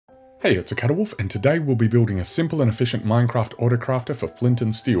Hey, it's a Cuttawolf, and today we'll be building a simple and efficient Minecraft autocrafter for flint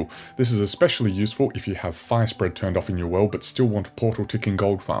and steel. This is especially useful if you have fire spread turned off in your world but still want a portal ticking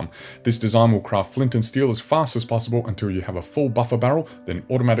gold farm. This design will craft flint and steel as fast as possible until you have a full buffer barrel, then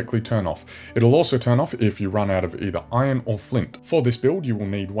automatically turn off. It'll also turn off if you run out of either iron or flint. For this build you will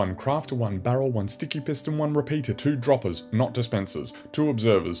need one crafter, one barrel, one sticky piston, one repeater, two droppers, not dispensers, two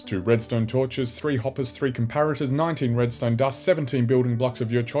observers, two redstone torches, 3 hoppers, 3 comparators, 19 redstone dust, 17 building blocks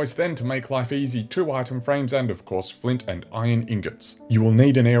of your choice, then to make life easy, 2 item frames, and of course flint and iron ingots. You will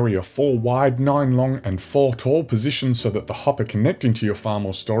need an area 4 wide, 9 long and 4 tall, positioned so that the hopper connecting to your farm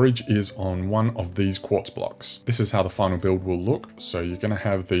or storage is on one of these quartz blocks. This is how the final build will look. So you're going to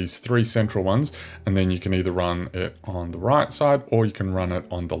have these 3 central ones, and then you can either run it on the right side or you can run it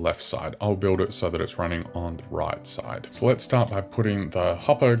on the left side. I'll build it so that it's running on the right side. So let's start by putting the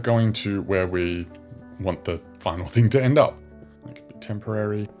hopper going to where we want the final thing to end up. It could be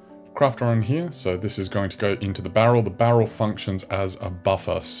temporary. Crafter on here, so this is going to go into the barrel. The barrel functions as a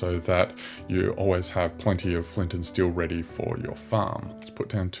buffer so that you always have plenty of flint and steel ready for your farm. Let's put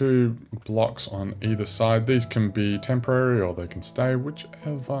down 2 blocks on either side. These can be temporary or they can stay,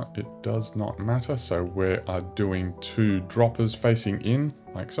 whichever, it does not matter. So we are doing 2 droppers facing in,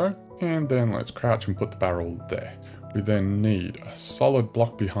 like so. And then let's crouch and put the barrel there. We then need a solid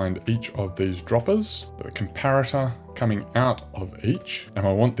block behind each of these droppers, with a comparator coming out of each. And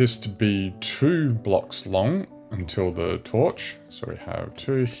I want this to be 2 blocks long until the torch. So we have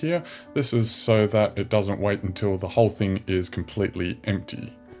 2 here. This is so that it doesn't wait until the whole thing is completely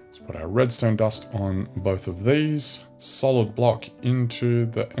empty. Let's put our redstone dust on both of these. Solid block into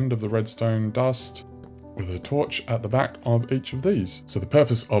the end of the redstone dust, with a torch at the back of each of these. So the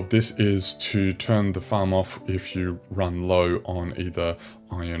purpose of this is to turn the farm off if you run low on either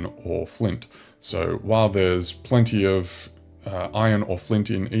iron or flint. So while there's plenty of iron or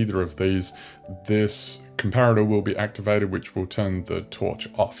flint in either of these, this comparator will be activated, which will turn the torch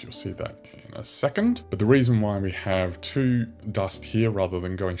off. You'll see that in a second. But the reason why we have 2 dust here rather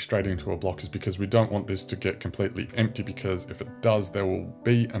than going straight into a block is because we don't want this to get completely empty, because if it does, there will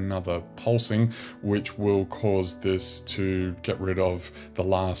be another pulsing which will cause this to get rid of the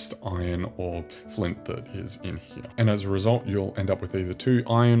last iron or flint that is in here. And as a result, you'll end up with either 2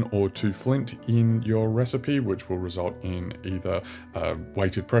 iron or 2 flint in your recipe, which will result in either a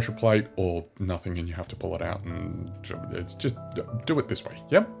weighted pressure plate or nothing, and you have to pull it out, and it's just do it this way.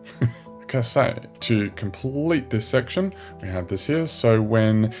 Yep. Okay, so to complete this section, we have this here. So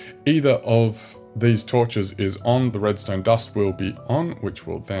when either of these torches is on, the redstone dust will be on, which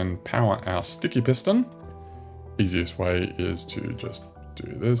will then power our sticky piston. Easiest way is to just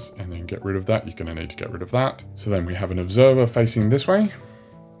do this and then get rid of that. You're going to need to get rid of that. So then we have an observer facing this way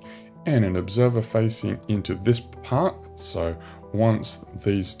and an observer facing into this part. So once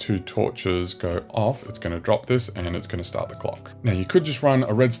these 2 torches go off, it's going to drop this and it's going to start the clock. Now you could just run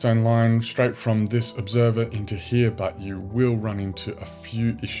a redstone line straight from this observer into here, but you will run into a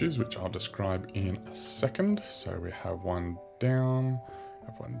few issues, which I'll describe in a second. So we have one down,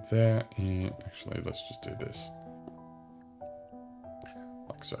 have one there, and actually let's just do this.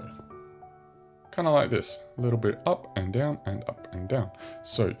 Like so. Kind of like this, a little bit up and down and up and down.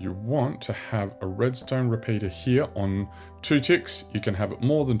 So you want to have a redstone repeater here on 2 ticks. You can have it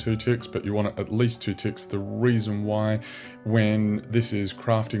more than 2 ticks, but you want it at least 2 ticks. The reason why, when this is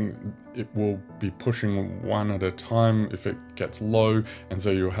crafting, it will be pushing 1 at a time if it gets low. And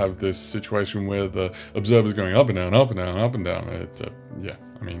so you'll have this situation where the observer's going up and down, up and down, up and down. Yeah,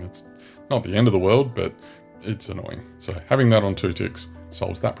 I mean, it's not the end of the world, but it's annoying. So having that on 2 ticks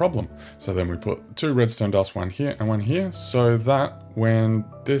solves that problem. So then we put 2 redstone dust, 1 here and 1 here, so that when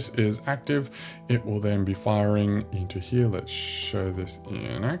this is active, it will then be firing into here. Let's show this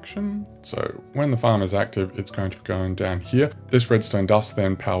in action. So when the farm is active, it's going to be going down here. This redstone dust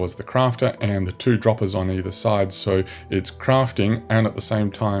then powers the crafter and the 2 droppers on either side. So it's crafting and at the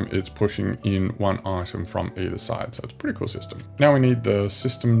same time, it's pushing in 1 item from either side. So it's a pretty cool system. Now we need the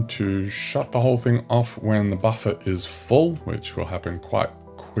system to shut the whole thing off when the buffer is full, which will happen quite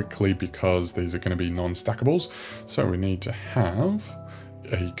quickly because these are going to be non-stackables. So we need to have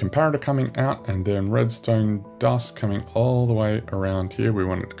a comparator coming out and then redstone dust coming all the way around here. We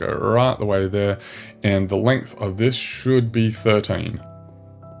want it to go right the way there, and the length of this should be 13.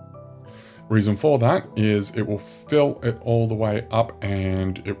 Reason for that is it will fill it all the way up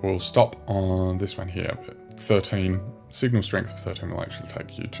and it will stop on this one here. 13 signal strength of 13 will actually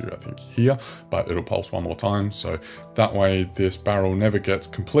take you to, I think, here, but it'll pulse 1 more time. So that way this barrel never gets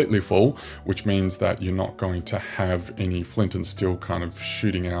completely full, which means that you're not going to have any flint and steel kind of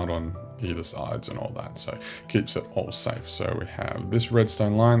shooting out on either sides and all that, so keeps it all safe. So we have this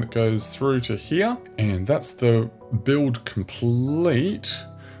redstone line that goes through to here, and that's the build complete.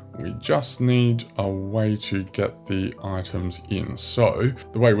 We just need a way to get the items in. So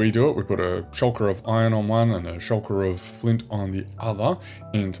the way we do it, we put a shulker of iron on one and a shulker of flint on the other.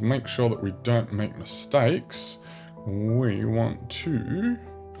 And to make sure that we don't make mistakes, we want to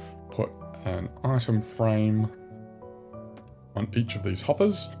put an item frame on each of these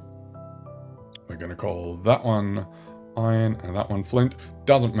hoppers. We're going to call that one iron and that one flint.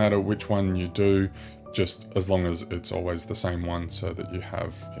 Doesn't matter which one you do, just as long as it's always the same one so that you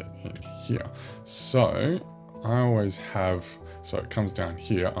have it in here. So I always have, so it comes down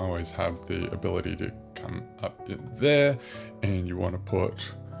here, I always have the ability to come up in there, and you want to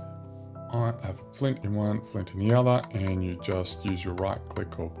put, I have flint in one, flint in the other, and you just use your right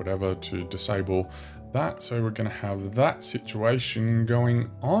click or whatever to disable that. So we're going to have that situation going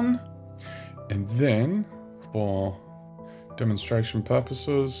on. And then for demonstration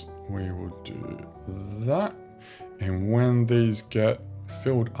purposes, we will do that, and when these get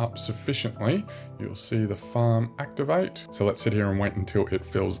filled up sufficiently, you'll see the farm activate. So let's sit here and wait until it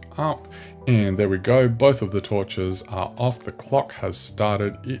fills up, and there we go. Both of the torches are off. The clock has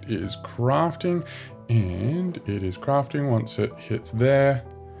started. It is crafting, and it is crafting. Once it hits there,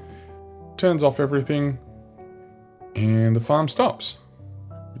 turns off everything, and the farm stops,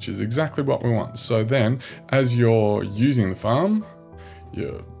 which is exactly what we want. So then, as you're using the farm,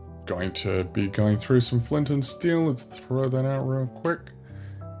 you're going to be going through some flint and steel. Let's throw that out real quick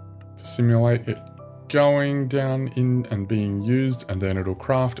to simulate it going down in and being used, and then it'll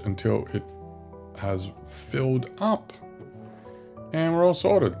craft until it has filled up, and we're all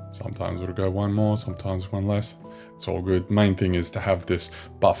sorted. Sometimes it'll go one more, sometimes one less. It's all good. Main thing is to have this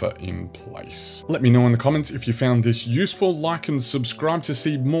buffer in place. Let me know in the comments if you found this useful. Like and subscribe to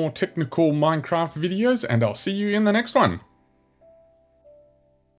see more technical Minecraft videos, and I'll see you in the next one.